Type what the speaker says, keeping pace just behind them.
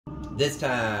This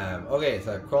time. Okay,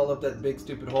 so I crawled up that big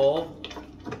stupid hole.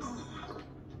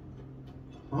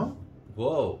 Huh?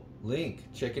 Whoa,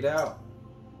 Link, check it out.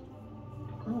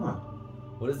 Huh.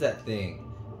 What is that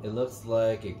thing? It looks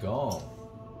like a gong.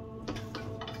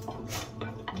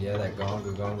 Yeah, that gong,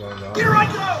 gong, gong, gong. Here I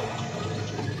go!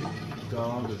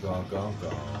 Gong, gong, gong,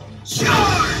 gong.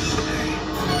 Charge!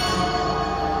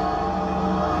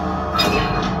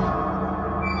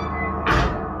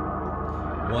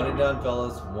 One and done,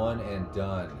 fellas. One and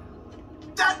done.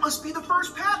 That must be the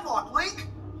first padlock, Link.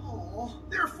 Oh,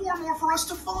 there are 4 more for us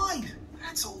to find.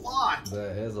 That's a lot.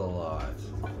 That is a lot.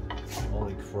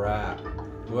 Holy crap.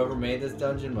 Whoever made this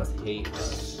dungeon must hate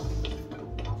us.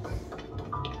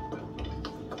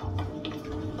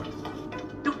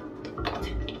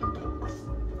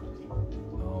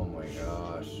 Oh my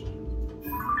gosh.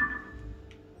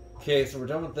 Okay, so we're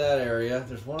done with that area.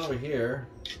 There's one over here.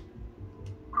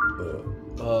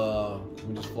 Can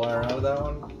we just fly around to that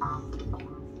one?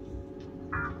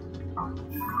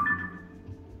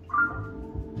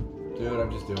 Dude,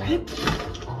 I'm just doing it.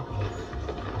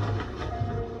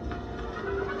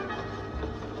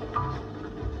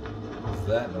 What's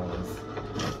that noise?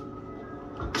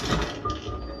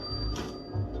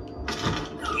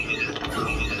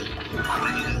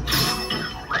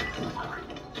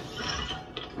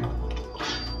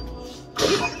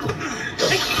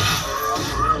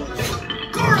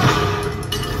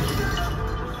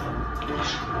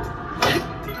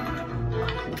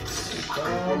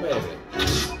 Oh, baby.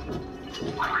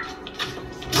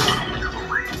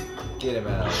 Get him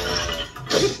out of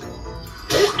there.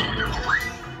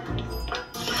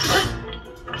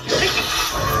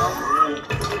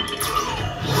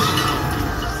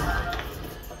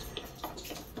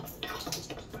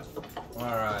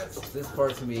 Alright, so this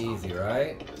part's gonna be easy,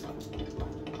 right?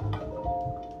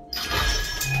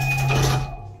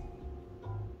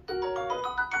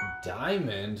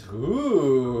 Diamond?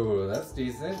 Ooh, that's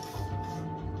decent.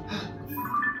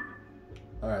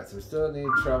 Alright, so we still need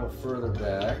to travel further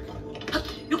back.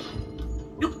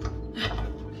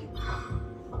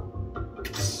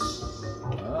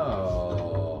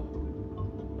 Oh.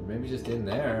 Or maybe just in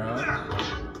there, huh?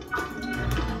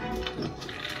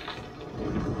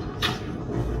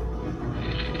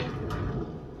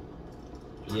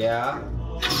 Yeah.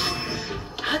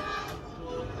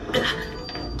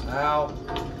 Ow.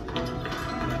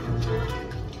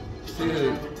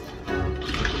 Dude.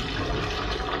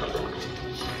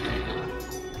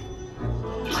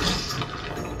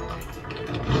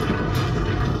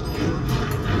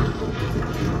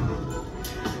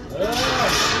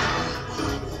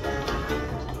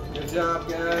 Good job,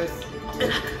 guys.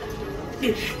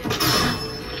 Dude,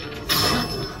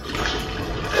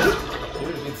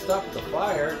 you can stop the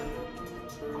fire.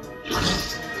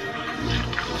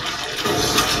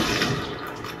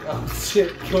 Oh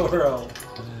shit, Goro.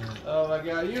 Oh my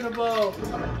god, Unibo!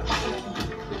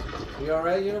 You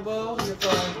alright, Unibo? You're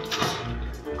fine.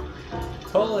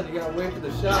 Colin, you gotta wait for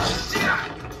the shot.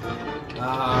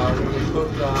 Ah, we're gonna get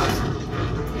hooked on.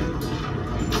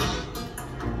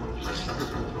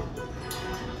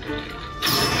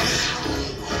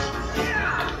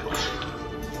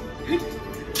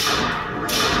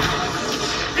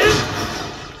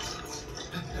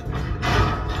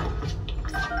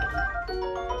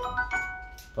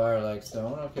 Fire like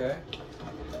stone, okay.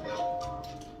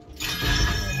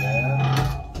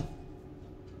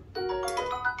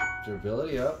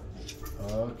 Durability up.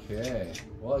 Okay.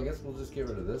 Well, I guess we'll just get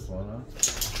rid of this one, huh?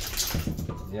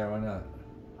 Yeah, why not?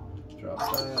 Drop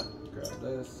that. Grab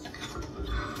this.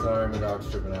 Sorry, my dog's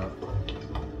tripping out.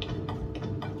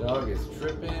 Dog is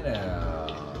tripping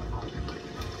out.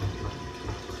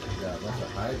 Got a bunch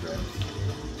of hydrants.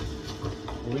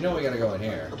 Well, we know we gotta go in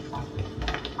here.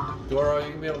 Goro,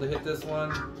 you can be able to hit this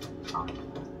one.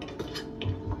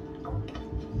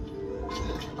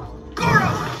 Goro!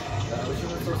 I wish it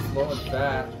went so slow and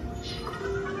fat.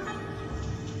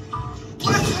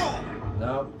 Let's roll!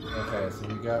 Nope. Okay, so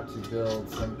we got to build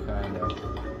some kind of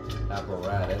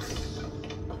apparatus.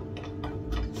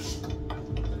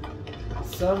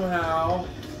 Somehow,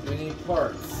 we need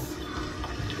parts.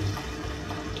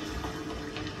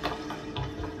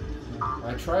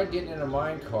 I tried getting in a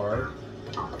minecart.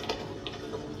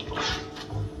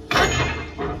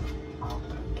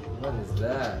 What is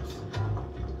that?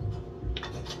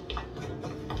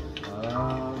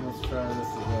 Let's try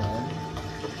this again.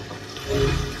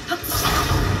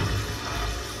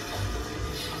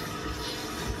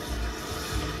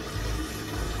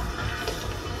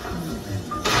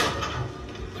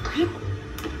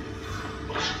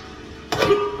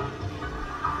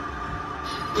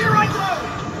 Here I go!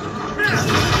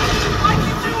 I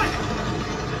can do it!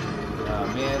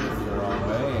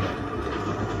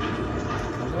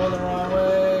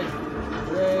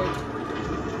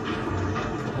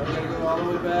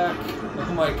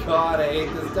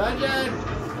 Dungeon!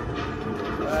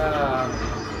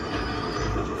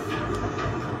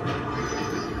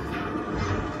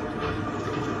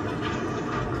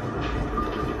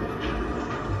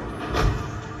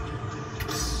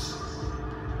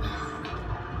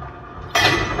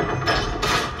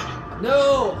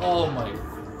 No! Oh my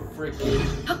freaking.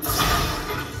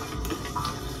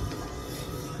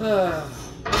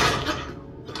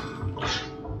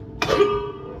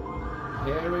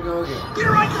 Here we go again.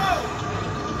 Here I go!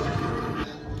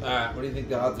 Alright, what do you think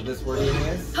the odds of this working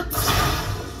is?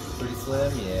 Pretty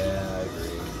slim? Yeah, I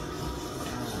agree.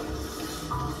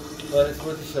 But it's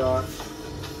worth a shot.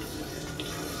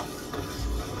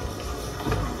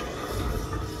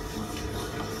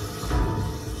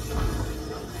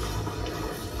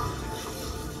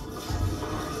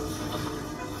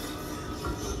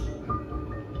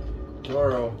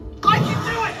 Goro. I can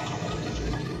do it!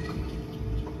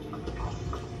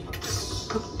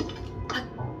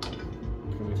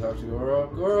 Can we talk to Goro?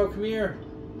 Goro, come here!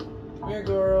 Come here,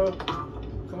 Goro!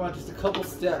 Come on, just a couple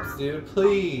steps, dude.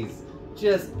 Please!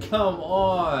 Just come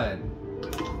on!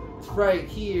 It's right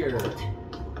here!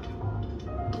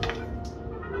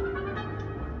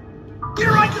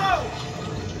 Here I go!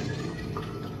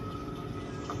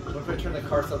 What if I turn the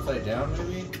carts upside down,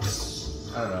 maybe?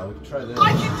 I don't know, we can try this.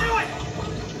 I can do it!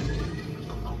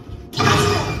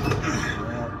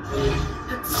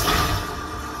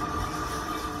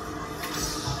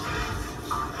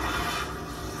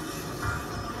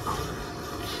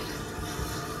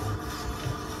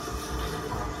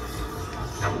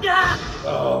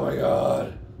 Oh my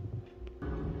god.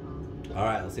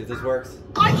 Alright, let's see if this works.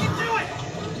 I can do it!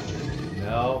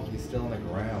 No, he's still on the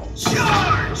ground.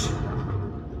 Charge!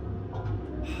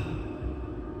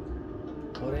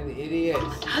 What an idiot.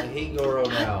 I hate Goro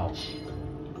now.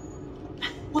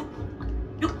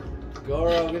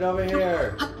 Goro, get over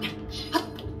here.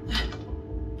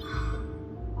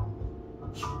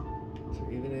 Is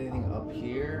there even anything up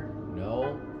here?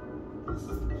 No.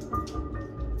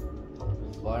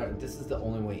 This is the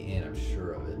only way in, I'm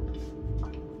sure of it.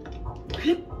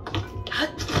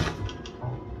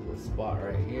 There's a spot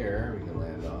right here we can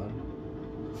land on.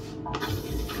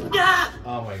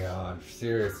 Oh my god,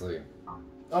 seriously.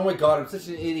 Oh my god, I'm such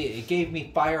an idiot. It gave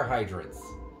me fire hydrants.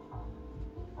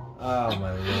 Oh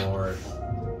my lord.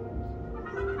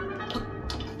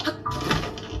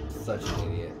 Such an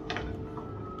idiot.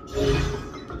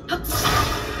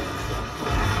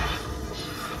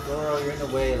 Goro, you're in the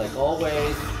way, like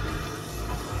always.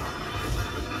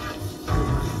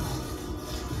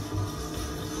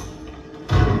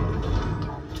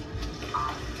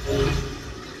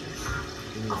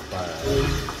 Give me the fire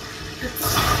hydrant.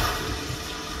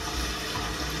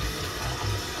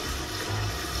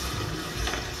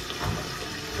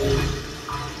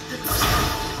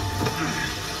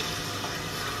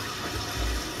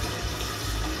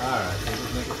 Alright, so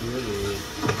just make a few of these.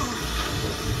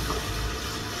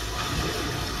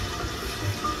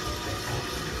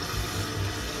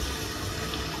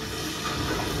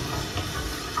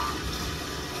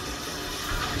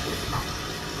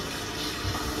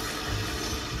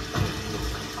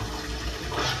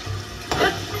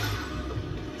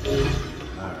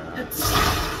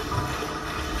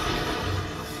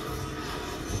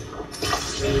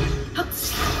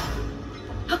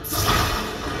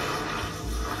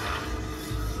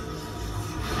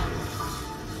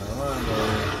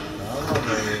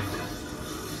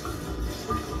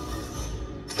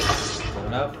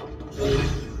 Enough?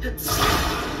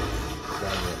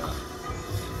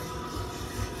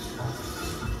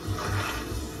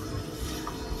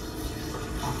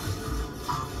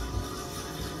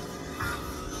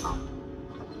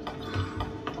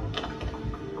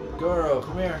 Goro,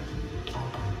 come here.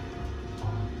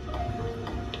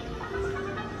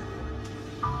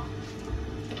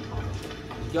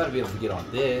 You gotta be able to get on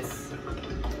this.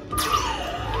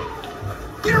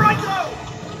 Here I go!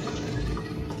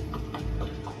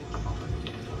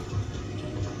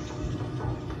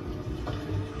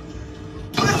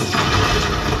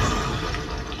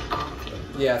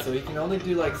 Yeah, so he can only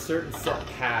do like certain set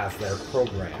paths that are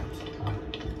programmed.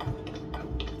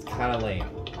 It's kind of lame.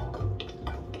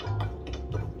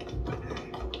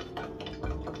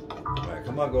 Alright,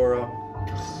 come on, Goro.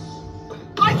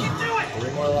 I can do it!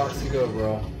 3 more locks to go,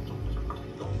 bro.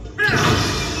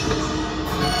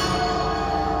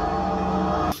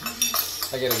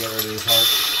 I gotta get rid of these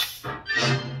hearts.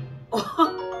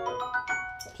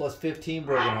 Plus 15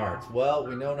 broken hearts. Well,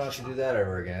 we know not to do that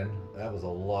ever again. That was a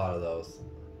lot of those.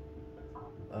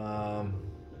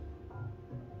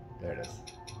 There it is.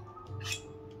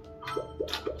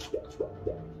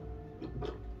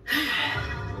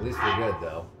 At least we're good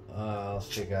though. Let's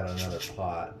take out another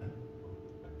pot.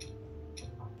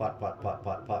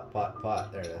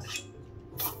 Pot. There it is.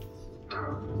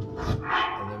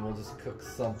 And then we'll just cook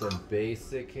something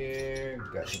basic here.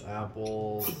 Got some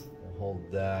apples. We'll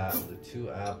hold that. We'll do 2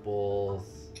 apples.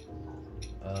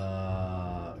 We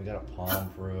got a palm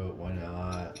fruit. Why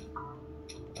not?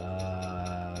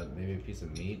 Maybe a piece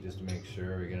of meat just to make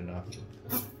sure we get enough.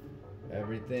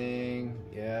 Everything.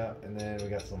 Yeah. And then we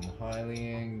got some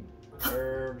Hylian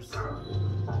herbs.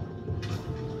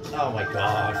 Oh my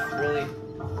gosh. Really?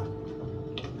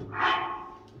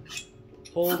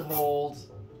 Hold.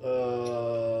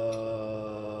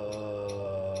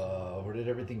 Where did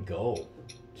everything go?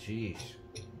 Jeez.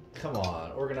 Come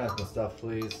on. Organize my stuff,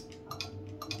 please.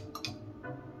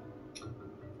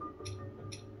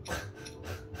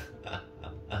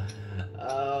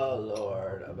 Oh,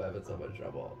 Lord. I'm having so much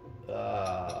trouble.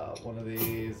 One of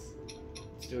these.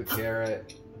 Let's do a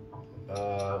carrot.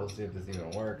 We'll see if this even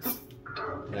works.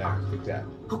 Yeah, take that.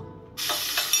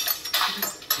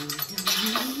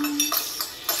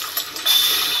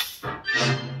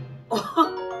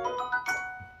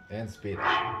 And speed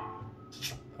up.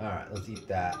 Alright, let's eat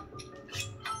that.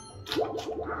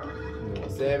 And we'll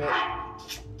save it.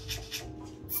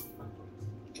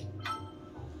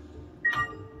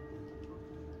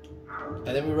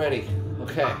 And then we're ready.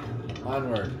 Okay,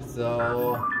 onward.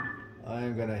 So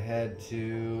I'm gonna head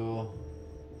to,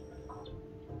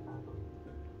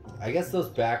 I guess, those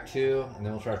back 2, and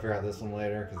then we'll try to figure out this one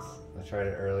later because I tried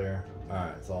it earlier.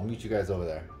 Alright, so I'll meet you guys over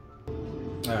there.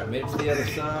 Alright, made it to the other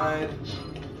side.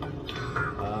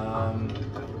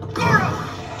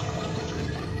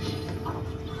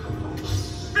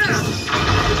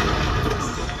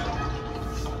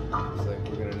 Looks like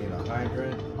we're gonna need a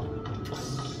hydrant.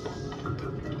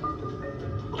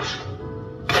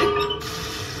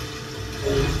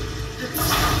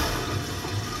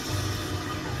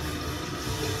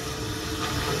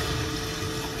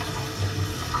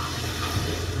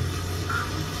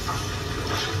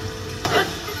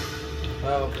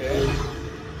 Okay.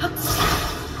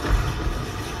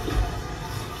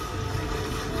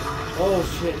 Oh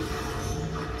shit.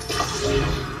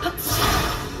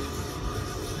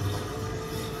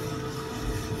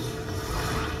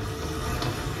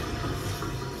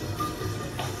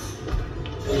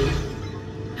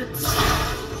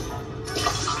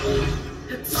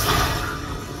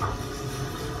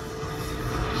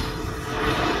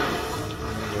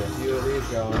 Get a few of these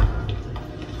going.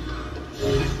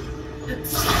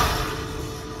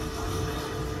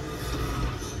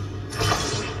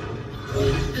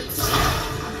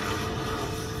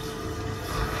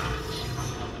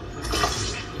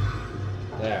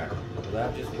 There. Will that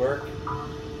just work?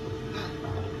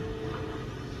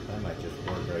 That might just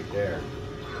work right there.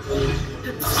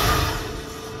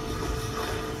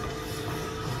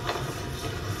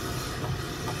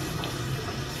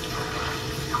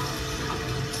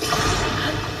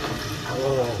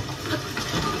 Oh.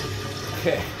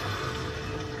 Okay.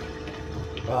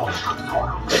 Well.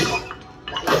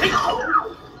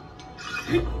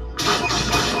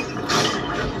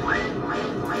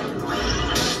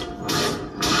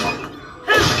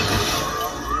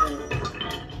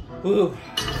 Woo.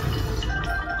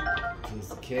 Piece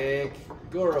of cake.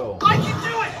 Goro. I can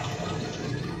do it!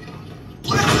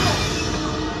 Let's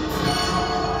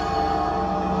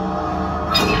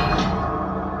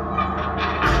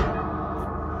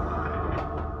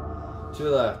go! 2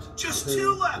 left. Just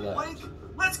 2 left, Link.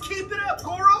 Let's keep it up,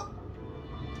 Goro.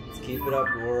 Let's keep it up,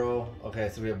 Goro. Okay,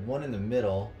 so we have 1 in the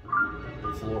middle.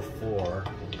 Floor 4.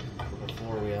 What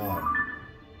floor are we on?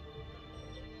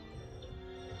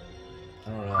 I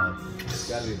don't know. It's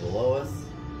gotta be below us,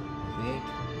 I think.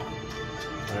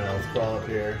 I don't know. Let's crawl up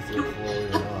here, see what floor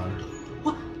we're on.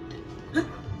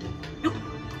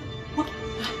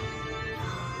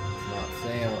 It's not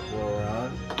saying what floor we're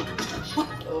on.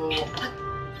 Oh.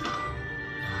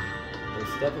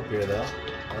 There's stuff up here, though.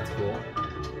 That's cool.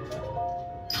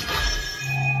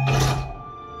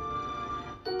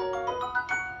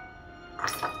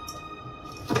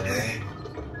 Okay.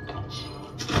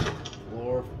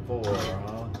 Floor 4,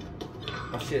 huh?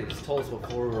 Oh shit, it just told us what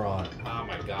floor we were on. Oh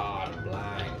my god, I'm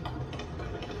blind.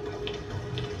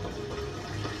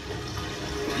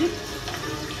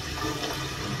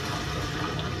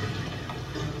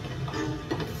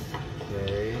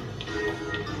 Okay.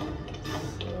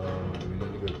 So, do we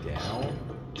need to go down?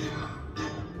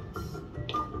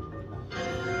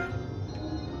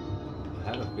 I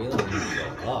have a feeling we need to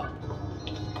go up.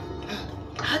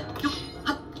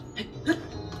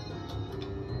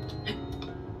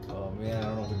 Oh man, I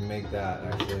don't know if we can make that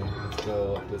actually. Let's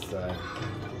go up this side.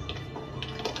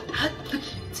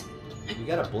 We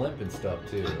got a blimp and stuff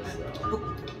too, so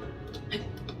we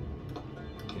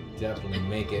can definitely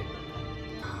make it.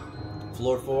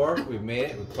 Floor 4, we've made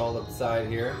it. We've crawled up the side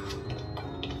here.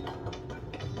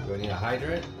 Do I need a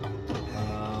hydrant?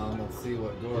 Let's see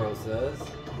what Goro says.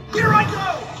 Here I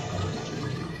go!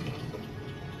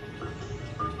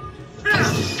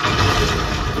 There's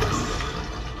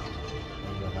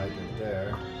a hydrant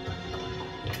there.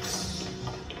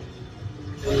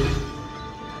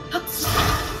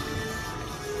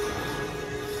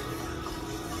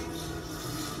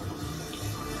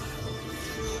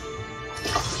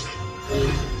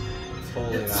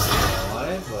 Totally not what I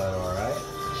wanted, but alright.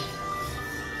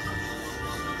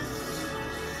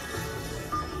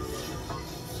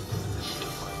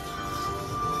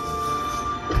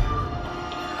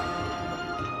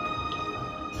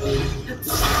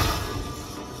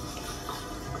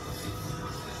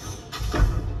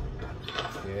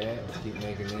 Okay, let's keep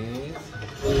making these.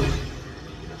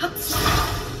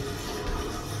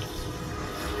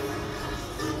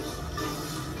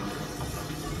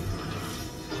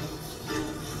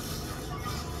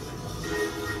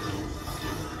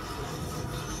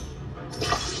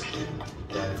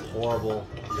 That is horrible.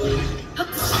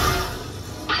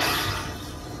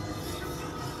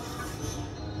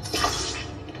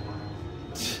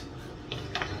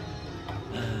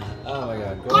 Oh my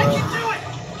god, Goro. I can do it!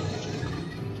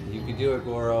 You can do it,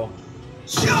 Goro.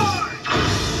 Charge!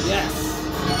 Yes!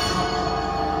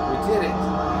 We did it!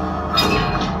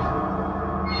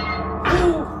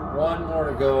 Whew. One more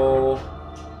to go.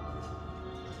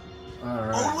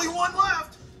 Alright. Only one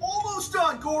left! Almost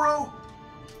done, Goro!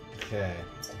 Okay.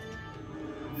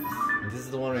 This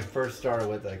is the one we first started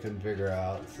with that I couldn't figure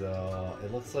out, so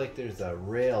it looks like there's a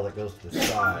rail that goes to the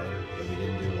side that we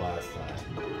didn't do last time.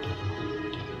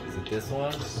 Is it this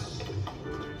one? What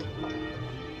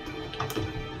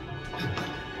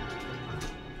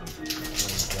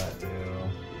does that do?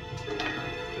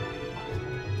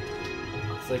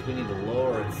 Looks like we need to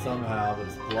lower it somehow, but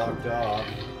it's blocked off.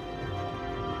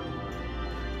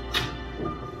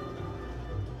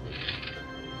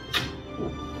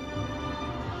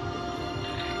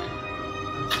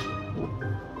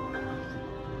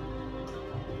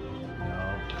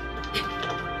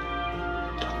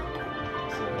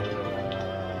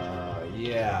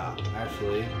 Yeah,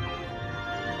 actually,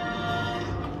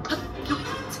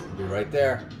 it'll be right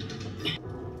there.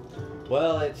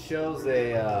 Well, it shows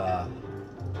a,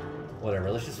 whatever,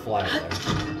 let's just fly it there.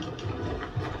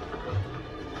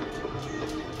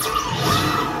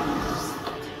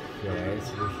 Okay,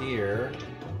 so we're here.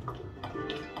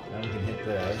 Now we can hit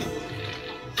this.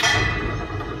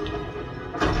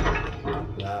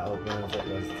 That opens, that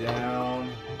goes down.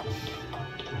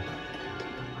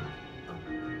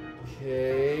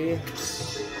 Okay.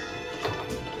 Is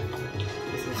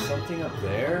there something up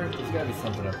there? There's gotta be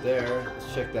something up there.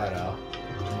 Let's check that out.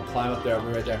 I'm gonna climb up there. I'll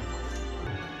be right there.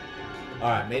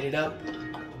 Alright, made it up.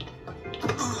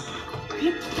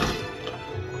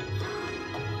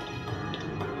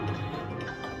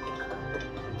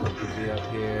 Could be up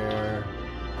here.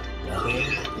 Nothing.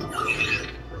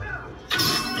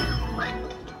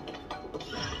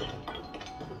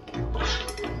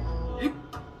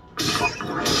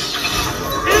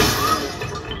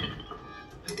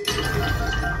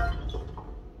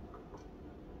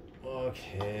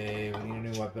 Okay, we need a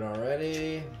new weapon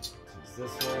already. It's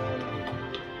this one.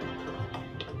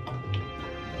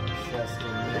 Chest in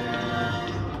there.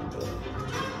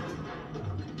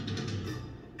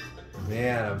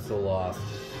 Man, I'm so lost.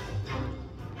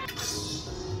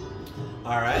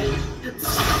 Alright.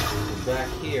 We're back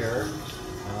here.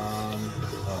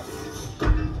 Oh.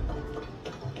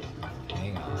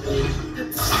 Hang on.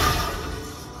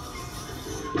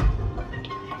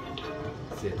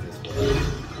 Let's hit this way.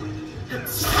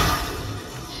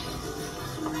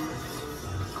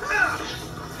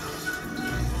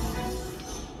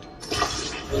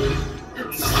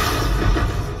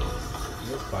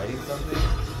 You're fighting something?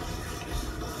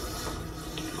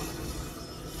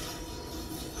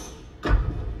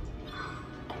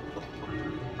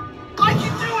 I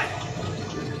can do it!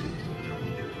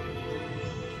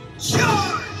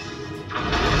 Charge!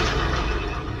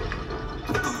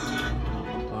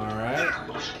 Alright.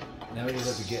 Now we just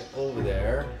have to get over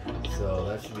there. So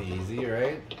that should be easy,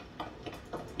 right?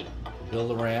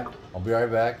 Build a ramp. I'll be right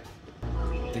back.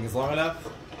 Think it's long enough?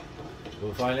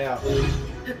 We'll find out.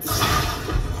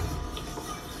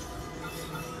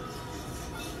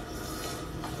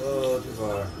 Oh, too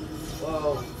far.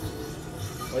 Whoa.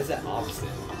 Why is that opposite?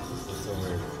 That's so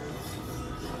weird.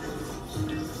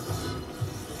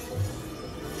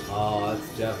 Oh, that's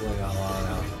definitely not long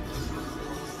enough.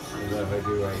 Maybe what if I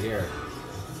do right here?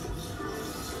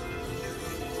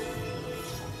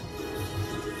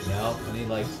 Nope, I need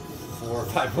like 4 or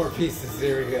 5 more pieces.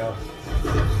 Here we go.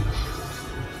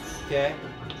 Okay,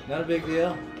 not a big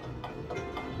deal.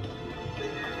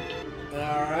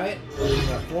 Alright,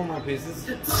 got 4 more pieces.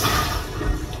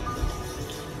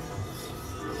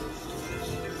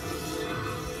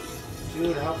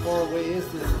 Dude, how far away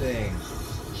is this thing?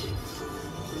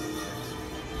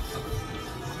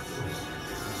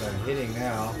 I'm hitting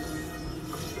now.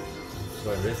 Do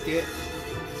I risk it?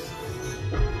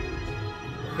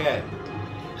 Okay.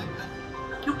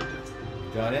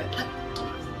 Got it.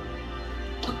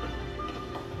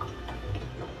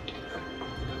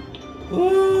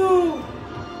 Woo!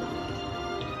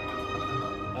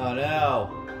 Oh no.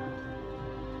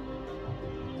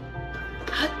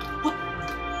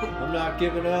 I'm not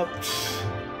giving up.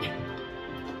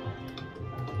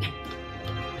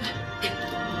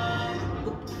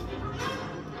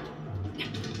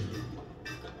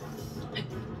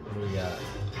 What do we got?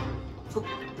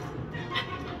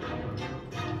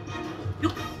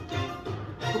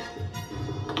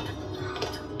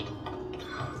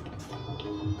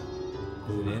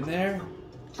 Is it in there?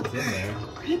 It's in there.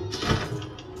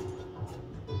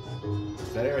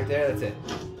 Is that it right there? That's it.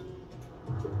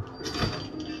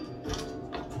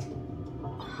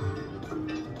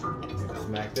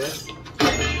 Smack this.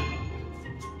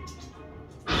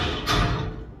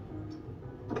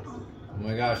 Oh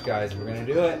my gosh, guys, we're gonna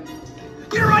do it.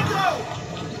 Here I go!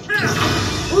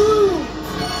 Woo!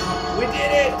 We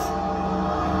did it!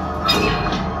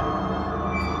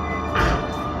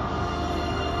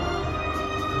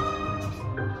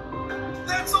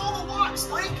 That's all the locks,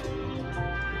 Link!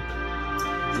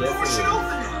 The Yes, door it should is.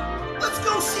 open now! Let's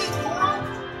go see Goro!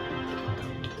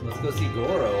 Let's go see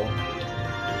Goro.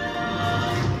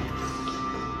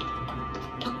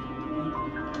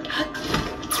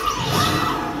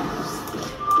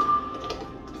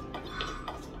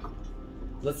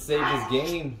 Let's save this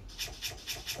game.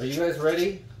 Are you guys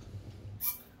ready?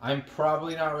 I'm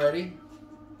probably not ready.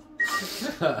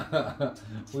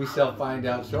 We shall find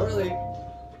out shortly.